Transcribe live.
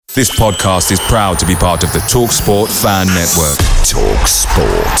This podcast is proud to be part of the TalkSport Fan Network.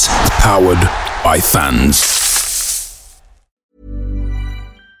 TalkSport. Powered by fans.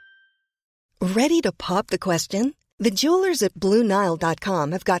 Ready to pop the question? The jewelers at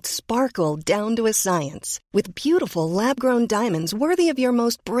BlueNile.com have got sparkle down to a science with beautiful lab-grown diamonds worthy of your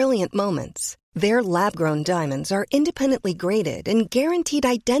most brilliant moments. Their lab-grown diamonds are independently graded and guaranteed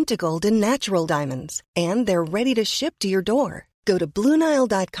identical to natural diamonds. And they're ready to ship to your door. Go to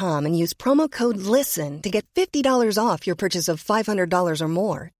BlueNile.com and use promo code LISTEN to get $50 off your purchase of $500 or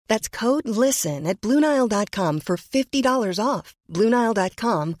more. That's code LISTEN at BlueNile.com for $50 off.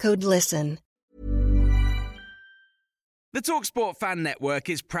 BlueNile.com, code LISTEN. The TalkSport Fan Network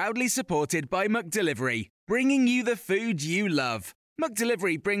is proudly supported by McDelivery, bringing you the food you love.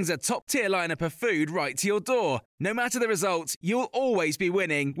 McDelivery brings a top-tier lineup of food right to your door. No matter the result, you'll always be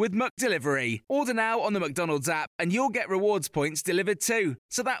winning with McDelivery. Order now on the McDonald's app and you'll get rewards points delivered too.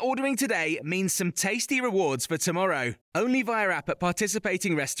 So that ordering today means some tasty rewards for tomorrow. Only via app at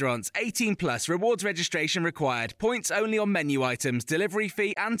participating restaurants. 18 plus. Rewards registration required. Points only on menu items. Delivery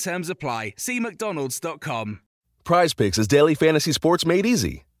fee and terms apply. See mcdonalds.com. PrizePicks is daily fantasy sports made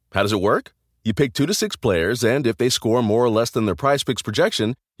easy. How does it work? You pick 2 to 6 players, and if they score more or less than their PrizePicks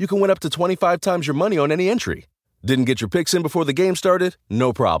projection, you can win up to 25 times your money on any entry. Didn't get your picks in before the game started?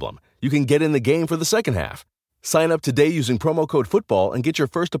 No problem. You can get in the game for the second half. Sign up today using promo code FOOTBALL and get your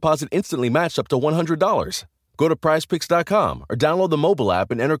first deposit instantly matched up to $100. Go to PrizePicks.com or download the mobile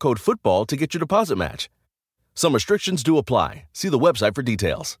app and enter code FOOTBALL to get your deposit match. Some restrictions do apply. See the website for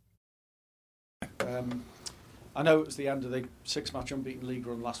details. I know it was the end of the 6-match unbeaten league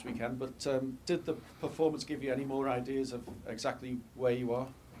run last weekend, but did the performance give you any more ideas of exactly where you are?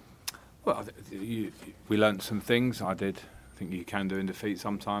 Well, we learnt some things. I think you can do in defeat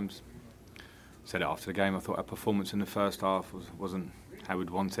sometimes. Said it after the game. I thought our performance in the first half wasn't how we'd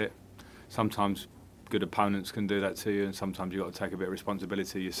want it. Sometimes good opponents can do that to you, and sometimes you've got to take a bit of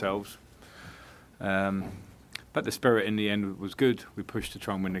responsibility yourselves. But the spirit in the end was good. We pushed to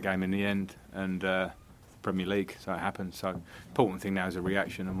try and win the game in the end, and Premier League, so it happened. So important thing now is a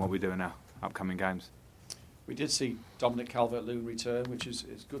reaction and what we do in our upcoming games. We did see Dominic Calvert-Lewin return, which is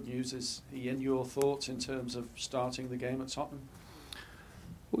good news. Is he in your thoughts in terms of starting the game at Tottenham?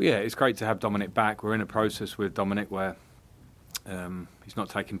 Well, yeah, it's great to have Dominic back. We're in a process with Dominic where he's not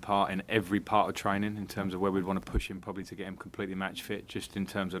taking part in every part of training in terms of where we'd want to push him probably to get him completely match fit, just in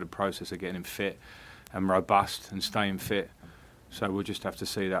terms of the process of getting him fit and robust and staying fit. So we'll just have to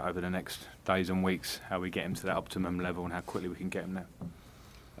see that over the next days and weeks, how we get him to that optimum level and how quickly we can get him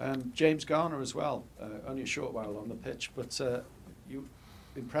there. James Garner as well, only a short while on the pitch, but you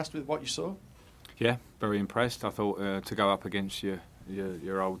impressed with what you saw? Yeah, very impressed. I thought to go up against your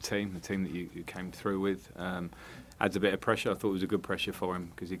old team, the team that you came through with, adds a bit of pressure. I thought it was a good pressure for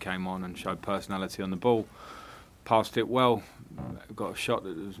him because he came on and showed personality on the ball. Passed it well, got a shot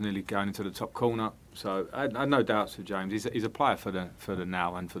that was nearly going into the top corner. So I had no doubts with James. He's a player for the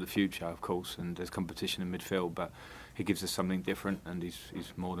now and for the future, of course. And there's competition in midfield, but he gives us something different, and he's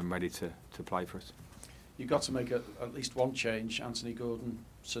more than ready to play for us. You've got to make at least one change. Anthony Gordon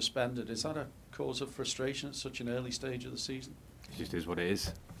suspended. Is that a cause of frustration at such an early stage of the season? It just is what it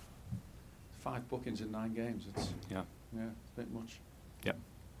is. 5 bookings in 9 games. It's a bit much. Yep.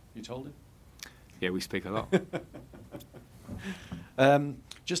 You told him? Yeah, we speak a lot.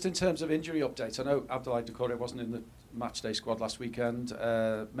 Just in terms of injury updates, I know Abdoulaye Doucouré wasn't in the matchday squad last weekend.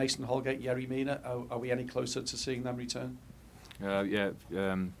 Mason Holgate, Yerry Mina, are we any closer to seeing them return?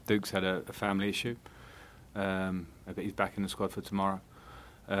 Duke's had a family issue. He's back in the squad for tomorrow.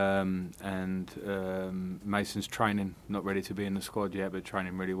 Mason's training, not ready to be in the squad yet, but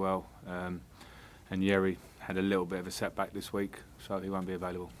training really well. And Yerry had a little bit of a setback this week, so he won't be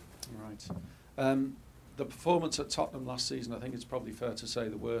available. Right. The performance at Tottenham last season, I think it's probably fair to say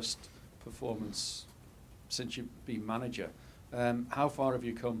the worst performance since you've been manager. How far have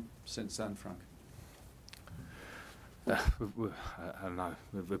you come since then, Frank? I don't know.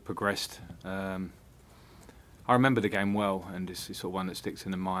 We've progressed. I remember the game well, and it's sort of one that sticks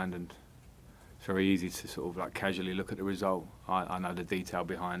in the mind, and it's very easy to sort of like casually look at the result. I know the detail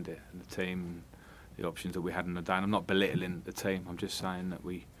behind it, and the team, and the options that we had in the day. And I'm not belittling the team. I'm just saying that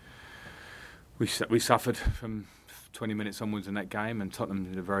we suffered from 20 minutes onwards in that game, and Tottenham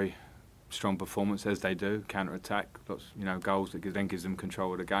did a very strong performance, as they do, counter-attack, lots, goals that then gives them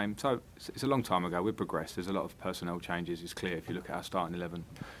control of the game. So it's a long time ago. We've progressed. There's a lot of personnel changes. It's clear if you look at our starting 11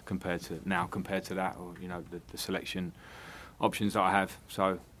 compared to that, or the selection options that I have.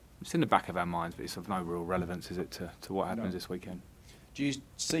 So it's in the back of our minds, but it's of no real relevance, is it, to what happens this weekend? Do you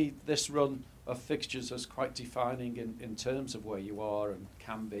see this run of fixtures as quite defining in terms of where you are and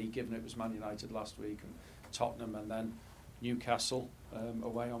can be, given it was Man United last week and Tottenham and then Newcastle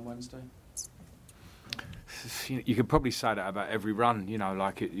away on Wednesday? You could probably say that about every run,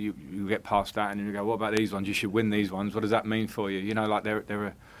 you get past that and you go, what about these ones? You should win these ones. What does that mean for you?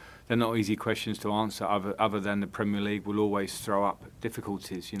 They're not easy questions to answer other than the Premier League will always throw up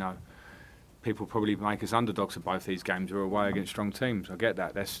difficulties, People probably make us underdogs of both these games. We're away against strong teams. I get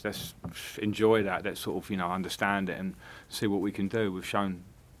that. Let's enjoy that. Let's sort of, understand it and see what we can do. We've shown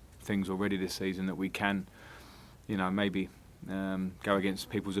things already this season that we can, maybe go against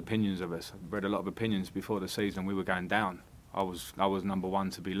people's opinions of us. I've read a lot of opinions before the season. We were going down. I was number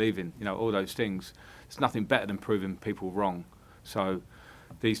one to be leaving. All those things. It's nothing better than proving people wrong. So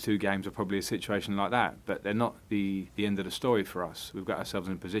these two games are probably a situation like that, but they're not the end of the story for us. We've got ourselves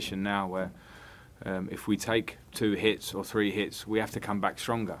in a position now where if we take 2 hits or 3 hits, we have to come back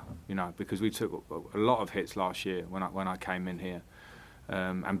stronger, because we took a lot of hits last year when I came in here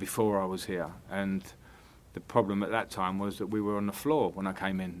and before I was here. And the problem at that time was that we were on the floor when I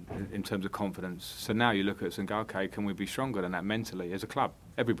came in terms of confidence. So now you look at us and go, okay, can we be stronger than that mentally as a club?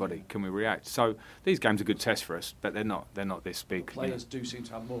 Everybody, can we react? So these games are good tests for us, but they're not this big. Players do seem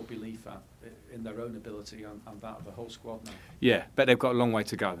to have more belief in their own ability and that of the whole squad now. Yeah, but they've got a long way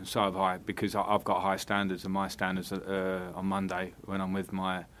to go, and so have I, because I've got high standards, and my standards on Monday when I'm with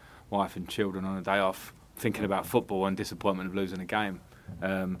my wife and children on a day off, thinking about football and disappointment of losing a game.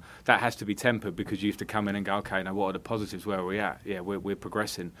 That has to be tempered because you have to come in and go, okay, now what are the positives? Where are we at? Yeah, we're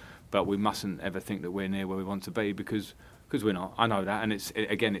progressing, but we mustn't ever think that we're near where we want to be because we're not. I know that, and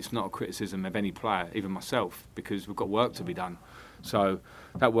it's not a criticism of any player, even myself, because we've got work to be done. So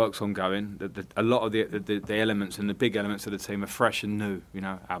that work's ongoing. A lot of the elements and the big elements of the team are fresh and new.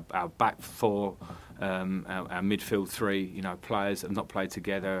 Our back four, our midfield three, players that have not played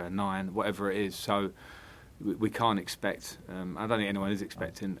together, a 9, whatever it is. So we can't expect, I don't think anyone is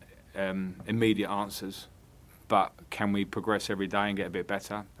expecting immediate answers, but can we progress every day and get a bit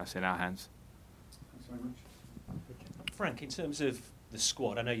better? That's in our hands. Thanks very much. Frank, in terms of the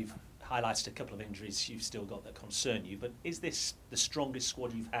squad, I know you've highlighted a couple of injuries you've still got that concern you, but is this the strongest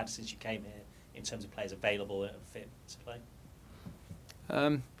squad you've had since you came here in terms of players available and fit to play?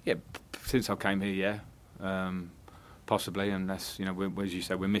 Yeah, since I came here, yeah, possibly, and that's, as you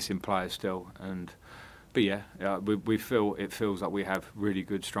say, we're missing players still, but yeah, we feels like we have really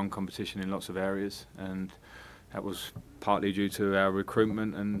good, strong competition in lots of areas, and that was partly due to our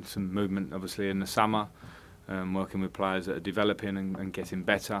recruitment and some movement, obviously, in the summer, working with players that are developing and getting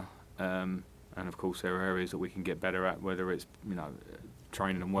better, and of course there are areas that we can get better at, whether it's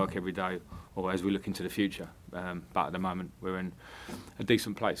training and work every day, or as we look into the future. But at the moment, we're in a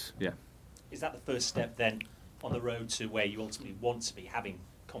decent place. Yeah. Is that the first step then on the road to where you ultimately want to be, having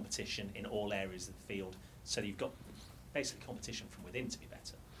competition in all areas of the field, so that you've got basically competition from within to be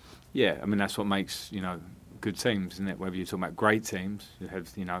better? Yeah, I mean that's what makes good teams, isn't it? Whether you're talking about great teams who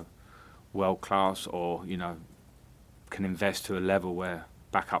have world class, or can invest to a level where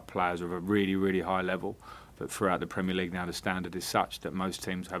backup players are of a really, really high level. But throughout the Premier League now, the standard is such that most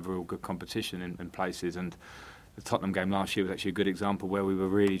teams have real good competition in places. And the Tottenham game last year was actually a good example where we were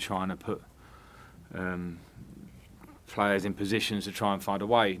really trying to put players in positions to try and find a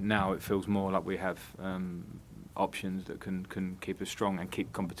way. Now it feels more like we have options that can keep us strong and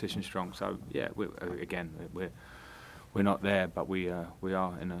keep competition strong. So yeah, we're not there, but we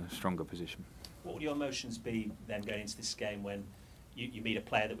are in a stronger position. What would your emotions be then going into this game when you meet a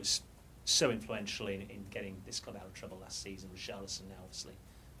player that was so influential in getting this club out of trouble last season, Richarlison, now obviously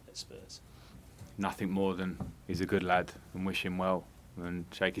at Spurs? Nothing more than he's a good lad and wish him well and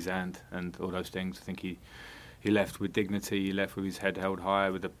shake his hand and all those things. I think he left with dignity, he left with his head held high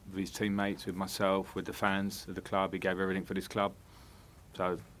with his teammates, with myself, with the fans of the club. He gave everything for this club.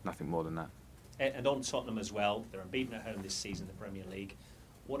 So nothing more than that. And on Tottenham as well, they're unbeaten at home this season in the Premier League.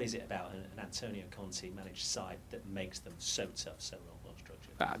 What is it about an Antonio Conte managed side that makes them so tough, so well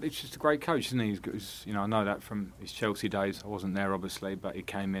structured? It's just a great coach, isn't he? I know that from his Chelsea days. I wasn't there, obviously, but he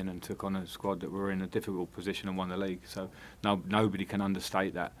came in and took on a squad that were in a difficult position and won the league. So nobody can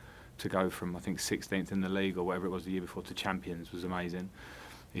understate that. To go from, I think, 16th in the league or whatever it was the year before to champions was amazing.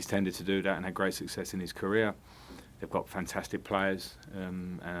 He's tended to do that and had great success in his career. They've got fantastic players,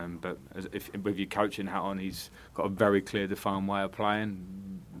 but with your coaching hat on, he's got a very clear, defined way of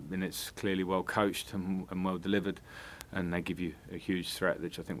playing, and it's clearly well coached and well delivered. and they give you a huge threat,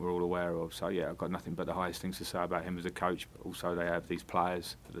 which I think we're all aware of. So yeah, I've got nothing but the highest things to say about him as a coach. But also they have these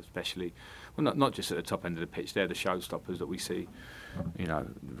players, especially, well, not just at the top end of the pitch. They're the showstoppers that we see,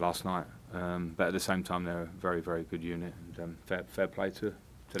 last night. But at the same time, they're a very, very good unit, and fair play to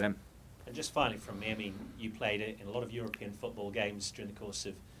them. And just finally from me, I mean, you played in a lot of European football games during the course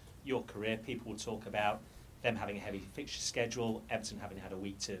of your career. People will talk about them having a heavy fixture schedule, Everton having had a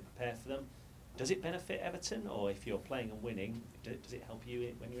week to prepare for them. Does it benefit Everton, or if you're playing and winning, does it help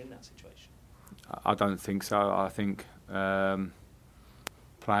you when you're in that situation? I don't think so. I think playing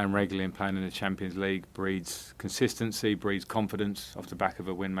regularly and playing in the Champions League breeds consistency, breeds confidence off the back of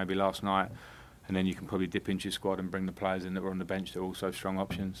a win maybe last night, and then you can probably dip into your squad and bring the players in that were on the bench that are also strong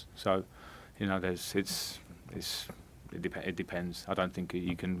options. So, it depends. I don't think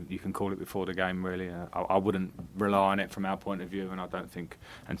you can call it before the game, really. I wouldn't rely on it from our point of view, and I don't think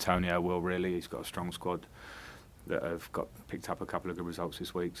Antonio will really. He's got a strong squad that have picked up a couple of good results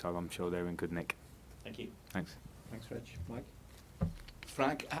this week, so I'm sure they're in good nick. Thank you. Thanks. Thanks, Reg. Mike?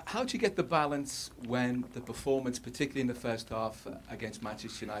 Frank, how do you get the balance when the performance, particularly in the first half against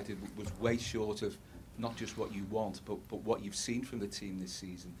Manchester United, was way short of not just what you want, but what you've seen from the team this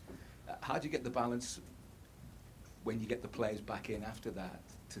season? How do you get the balance when you get the players back in after that,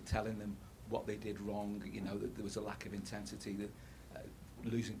 to telling them what they did wrong, that there was a lack of intensity, that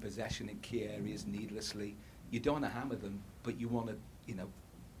losing possession in key areas needlessly? You don't want to hammer them, but you want to,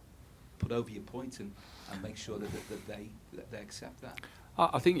 put over your point and make sure that they accept that.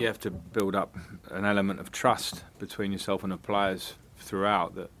 I think you have to build up an element of trust between yourself and the players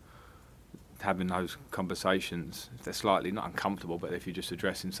throughout, that having those conversations, if they're slightly not uncomfortable, but if you're just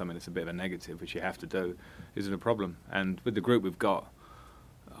addressing something that's a bit of a negative, which you have to do, isn't a problem. And with the group we've got,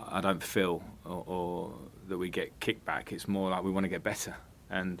 I don't feel or that we get kickback. It's more like we want to get better.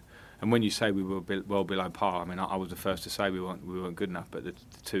 And when you say we were well below par, I mean, I was the first to say we weren't good enough, but the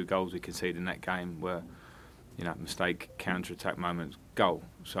two goals we conceded in that game were, mistake, counter-attack moment, goal.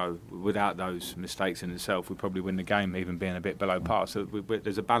 So without those mistakes in itself, we probably win the game, even being a bit below par. So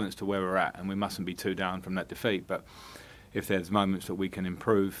there's a balance to where we're at, and we mustn't be too down from that defeat. But if there's moments that we can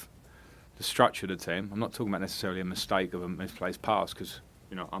improve the structure of the team, I'm not talking about necessarily a mistake of a misplaced pass, because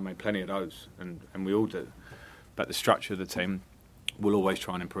I made plenty of those, and we all do. But the structure of the team, we'll always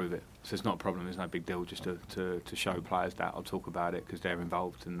try and improve it. So it's not a problem. There's no big deal just to show players that. I'll talk about it because they're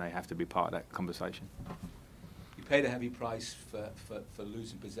involved and they have to be part of that conversation. You paid a heavy price for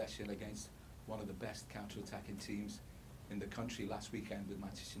losing possession against one of the best counter-attacking teams in the country last weekend with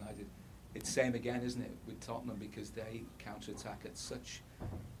Manchester United. It's same again, isn't it, with Tottenham, because they counter-attack at such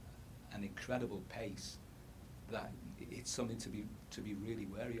an incredible pace that it's something to be really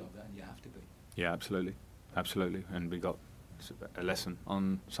wary of, and you have to be. Yeah, absolutely. And we got a lesson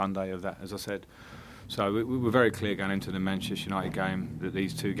on Sunday of that, as I said. So we were very clear going into the Manchester United game that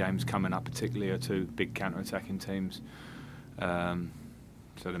these two games coming up particularly are two big counter-attacking teams.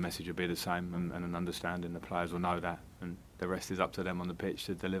 So the message will be the same, and an understanding. The players will know that, and the rest is up to them on the pitch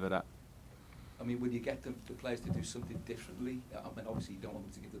to deliver that. I mean, will you get the players to do something differently? I mean, obviously you don't want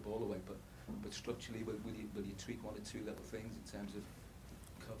them to give the ball away, but structurally, will you tweak one or two little things in terms of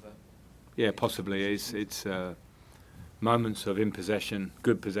cover? Yeah, possibly. It's moments of in possession,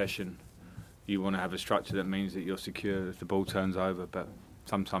 good possession. You want to have a structure that means that you're secure if the ball turns over. But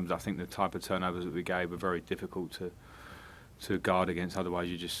sometimes I think the type of turnovers that we gave were very difficult to guard against. Otherwise,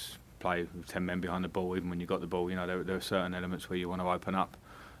 you just play with 10 men behind the ball, even when you got the ball. There are certain elements where you want to open up.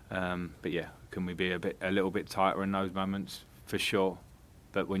 But yeah, can we be a little bit tighter in those moments? For sure.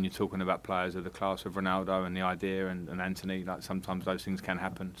 But when you're talking about players of the class of Ronaldo and the idea and Anthony, like sometimes those things can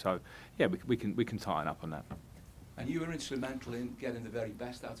happen. So yeah, we can tighten up on that. And you were instrumental in getting the very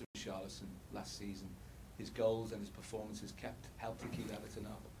best out of Richarlison last season. His goals and his performances helped to keep Everton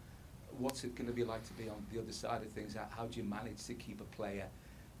up. What's it going to be like to be on the other side of things? How do you manage to keep a player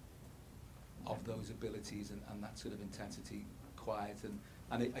of those abilities and that sort of intensity quiet?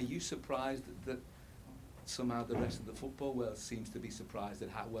 And are you surprised that somehow the rest of the football world seems to be surprised at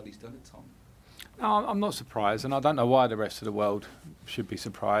how well he's done at Tottenham? No, I'm not surprised, and I don't know why the rest of the world should be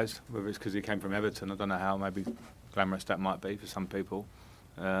surprised, whether it's because he came from Everton. I don't know how maybe glamorous that might be for some people.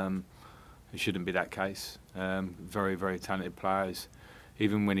 It shouldn't be that case. Very, very talented players.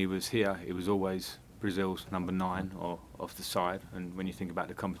 Even when he was here, he was always Brazil's number 9 or off the side, and when you think about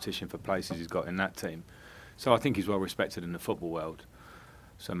the competition for places he's got in that team. So I think he's well respected in the football world.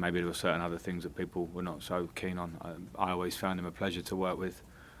 So maybe there were certain other things that people were not so keen on. I always found him a pleasure to work with.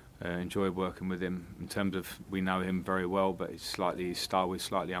 Enjoyed working with him. In terms of, we know him very well, but his style was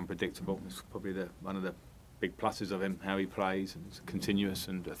slightly unpredictable. It's probably one of the big pluses of him, how he plays, and it's continuous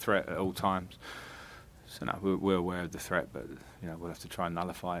and a threat at all times. So no, we're aware of the threat, but we'll have to try and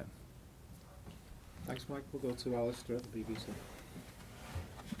nullify it. Thanks, Mike. We'll go to Alistair at the BBC.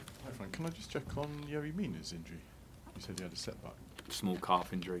 Hi, Frank. Can I just check on Yerry Mina's injury? You said he had a setback. Small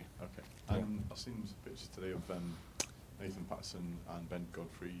calf injury. Okay. I've seen some pictures today of Nathan Patterson and Ben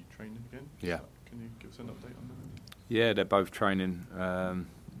Godfrey training again. Yeah. Can you give us an update on them? Yeah, they're both training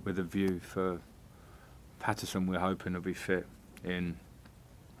with a view for Patterson. We're hoping will be fit in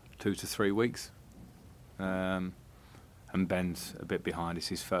 2 to 3 weeks. And Ben's a bit behind. It's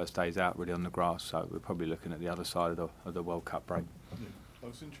his first days out really on the grass, so we're probably looking at the other side of the World Cup break. Yeah. I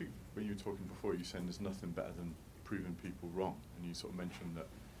was intrigued when you were talking before. You were saying there's nothing better than proving people wrong, and you sort of mentioned that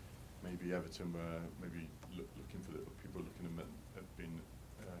maybe Everton were maybe looking for people looking at being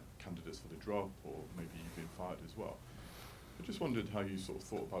candidates for the drop, or maybe you being fired as well. I just wondered how you sort of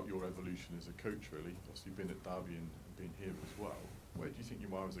thought about your evolution as a coach, really. Obviously, you've been at Derby and been here as well. Where do you think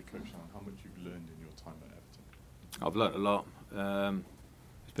you are as a coach now, and how much you've learned in your time at Everton? I've learnt a lot.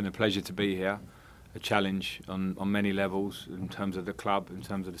 It's been a pleasure to be here. A challenge on many levels in terms of the club, in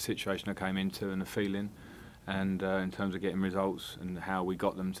terms of the situation I came into and the feeling, and in terms of getting results and how we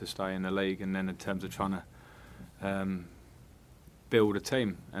got them to stay in the league, and then in terms of trying to build a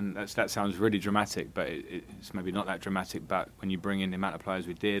team. And that sounds really dramatic, but it's maybe not that dramatic. But when you bring in the amount of players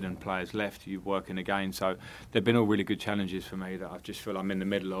we did and players left, you work in again. So they've been all really good challenges for me that I just feel I'm in the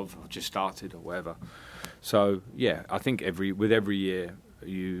middle of. I've just started or whatever. So yeah, I think with every year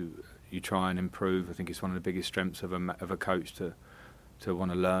you try and improve. I think it's one of the biggest strengths of a coach to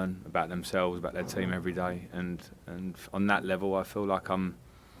want to learn about themselves, about their team every day. And on that level, I feel like I'm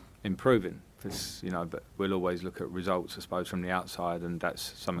improving. But we'll always look at results, I suppose, from the outside, and that's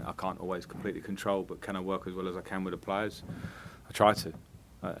something I can't always completely control. But can I work as well as I can with the players? I try to.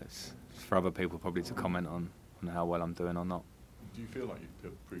 It's for other people probably to comment on how well I'm doing or not. Do you feel like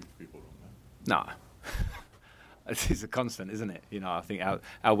you've proved people wrong there? No. It's a constant, isn't it? I think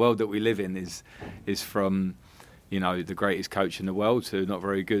our world that we live in is from, the greatest coach in the world to not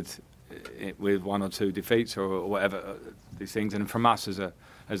very good with 1 or 2 defeats or whatever these things. And from us as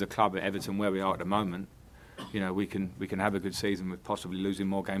a club at Everton, where we are at the moment, we can have a good season with possibly losing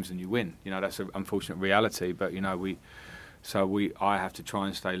more games than you win. That's an unfortunate reality. But I have to try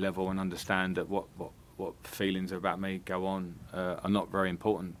and stay level and understand that what feelings about me go on are not very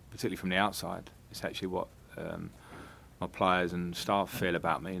important, particularly from the outside. It's actually what my players and staff feel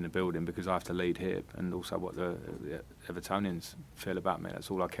about me in the building, because I have to lead here, and also what the Evertonians feel about me. That's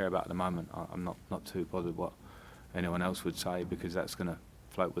all I care about at the moment. I'm not too bothered what anyone else would say, because that's going to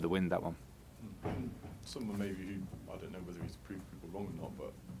float with the wind, that one. Someone maybe who, I don't know whether he's proved people wrong or not,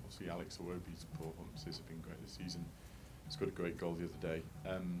 but obviously Alex Iwobi's performances have been great this season. He's got a great goal the other day.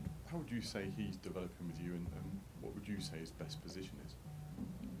 How would you say he's developing with you, and what would you say his best position is?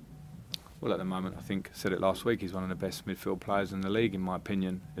 Well, at the moment, I think I said it last week, he's one of the best midfield players in the league, in my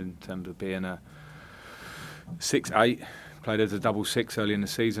opinion, in terms of being a 6'8", played as a double 6 early in the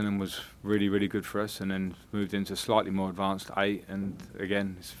season and was really, really good for us, and then moved into slightly more advanced 8, and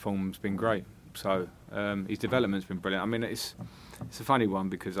again, his form's been great. So his development's been brilliant. I mean, it's a funny one,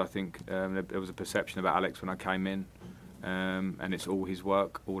 because I think there was a perception about Alex when I came in, and it's all his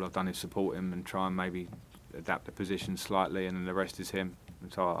work. All I've done is support him and try and maybe adapt the position slightly, and then the rest is him.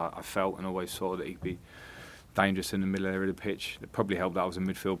 And so I felt and always saw that he'd be dangerous in the middle area of the pitch. It probably helped that I was a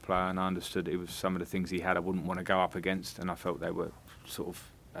midfield player, and I understood it was some of the things he had I wouldn't want to go up against, and I felt they were sort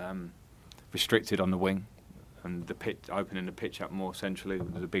of restricted on the wing, and the pitch, opening the pitch up more centrally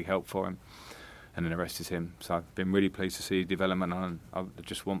was a big help for him, and then the rest is him. So I've been really pleased to see his development, and I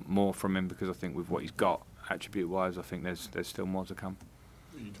just want more from him, because I think with what he's got, attribute-wise, I think there's still more to come.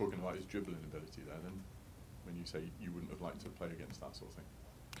 Are you talking about his dribbling ability there then, when you say you wouldn't have liked to play against that sort of thing?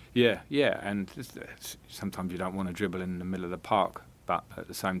 Yeah, and sometimes you don't want to dribble in the middle of the park, but at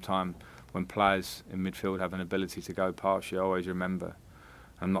the same time, when players in midfield have an ability to go past you, I always remember,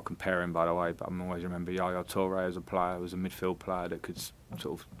 I'm not comparing by the way, but I always remember Yaya Toure as a player, was a midfield player that could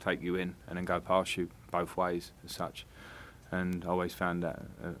sort of take you in and then go past you both ways as such, and I always found that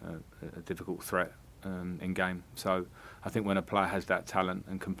a difficult threat in game. So I think when a player has that talent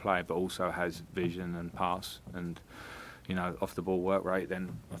and can play, but also has vision and pass and off the ball work rate,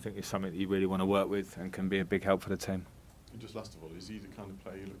 then I think it's something that you really want to work with and can be a big help for the team. And just last of all, is he the kind of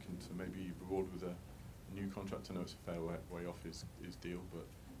player you're looking to maybe reward with a new contract? I know it's a fair way off his deal, but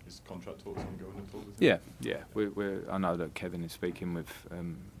is contract talks going to go in at all with him? Yeah. I know that Kevin is speaking with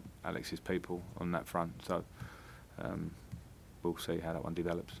Alex's people on that front, so we'll see how that one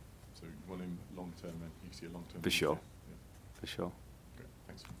develops. So you want him long term, then you see a long term. For sure. Yeah. For sure. Great.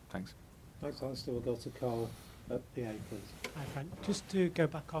 Thanks. Thanks. Thanks, Alistair. We'll go to Carl at the A, please. Hi, Frank. Just to go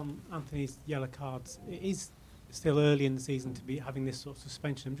back on Anthony's yellow cards, it is still early in the season to be having this sort of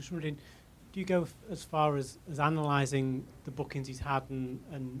suspension. I'm just wondering, do you go as far as analysing the bookings he's had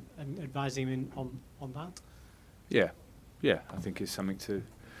and advising him on that? Yeah. I think it's something to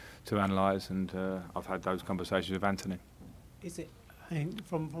analyse, and I've had those conversations with Anthony. Is it,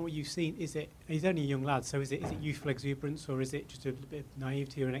 from what you've seen, he's only a young lad, so is it youthful exuberance, or is it just a little bit of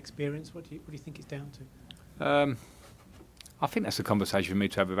naivety or inexperience? What do you think it's down to? I think that's a conversation for me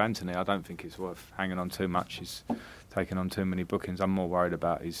to have with Anthony. I don't think it's worth hanging on too much. He's taken on too many bookings. I'm more worried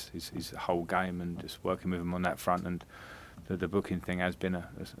about his whole game and just working with him on that front, and the booking thing has been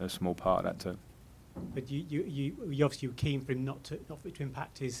a small part of that too. But you obviously were keen for him not for it to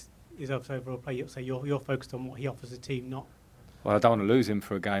impact his overall play. So you're focused on what he offers the team, not. Well, I don't want to lose him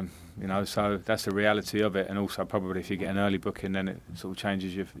for a game, so that's the reality of it. And also, probably if you get an early booking, then it sort of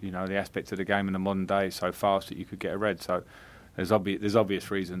changes the aspect of the game in the modern day so fast that you could get a red. So there's obvious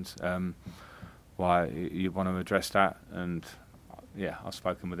reasons why you want to address that, and I've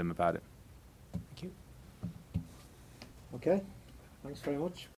spoken with him about it. Thank you. Okay, thanks very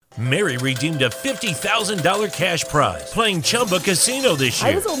much. Mary redeemed a $50,000 cash prize playing Chumba Casino this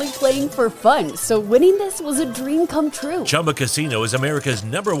year. I was only playing for fun, so winning this was a dream come true. Chumba Casino is America's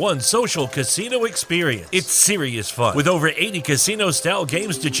 #1 social casino experience. It's serious fun. With over 80 casino-style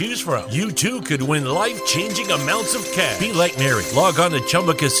games to choose from, you too could win life-changing amounts of cash. Be like Mary. Log on to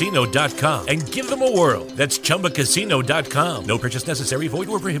ChumbaCasino.com and give them a whirl. That's ChumbaCasino.com. No purchase necessary. Void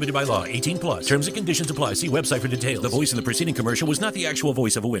where prohibited by law. 18+. Terms and conditions apply. See website for details. The voice in the preceding commercial was not the actual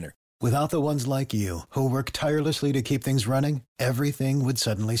voice of a winner. Without the ones like you, who work tirelessly to keep things running, everything would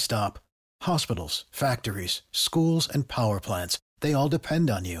suddenly stop. Hospitals, factories, schools, and power plants, they all depend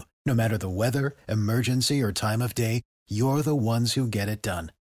on you. No matter the weather, emergency, or time of day, you're the ones who get it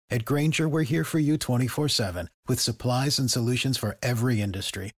done. At Grainger, we're here for you 24/7, with supplies and solutions for every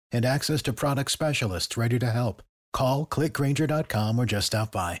industry, and access to product specialists ready to help. Call, click Grainger.com, or just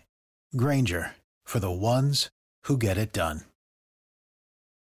stop by. Grainger, for the ones who get it done.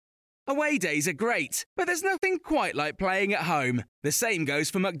 Away days are great, but there's nothing quite like playing at home. The same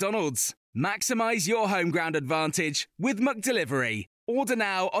goes for McDonald's. Maximise your home ground advantage with McDelivery. Order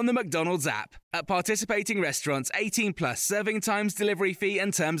now on the McDonald's app. At participating restaurants, 18+, serving times, delivery fee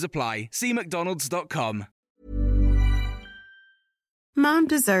and terms apply. See mcdonalds.com. Mom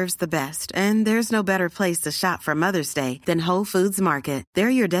deserves the best, and there's no better place to shop for Mother's Day than Whole Foods Market. They're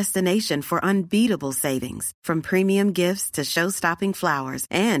your destination for unbeatable savings, from premium gifts to show-stopping flowers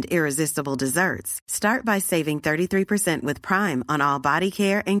and irresistible desserts. Start by saving 33% with Prime on all body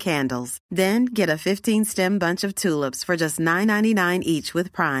care and candles. Then get a 15-stem bunch of tulips for just $9.99 each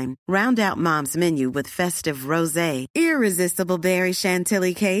with Prime. Round out Mom's menu with festive rosé, irresistible berry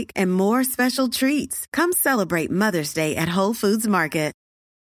chantilly cake, and more special treats. Come celebrate Mother's Day at Whole Foods Market.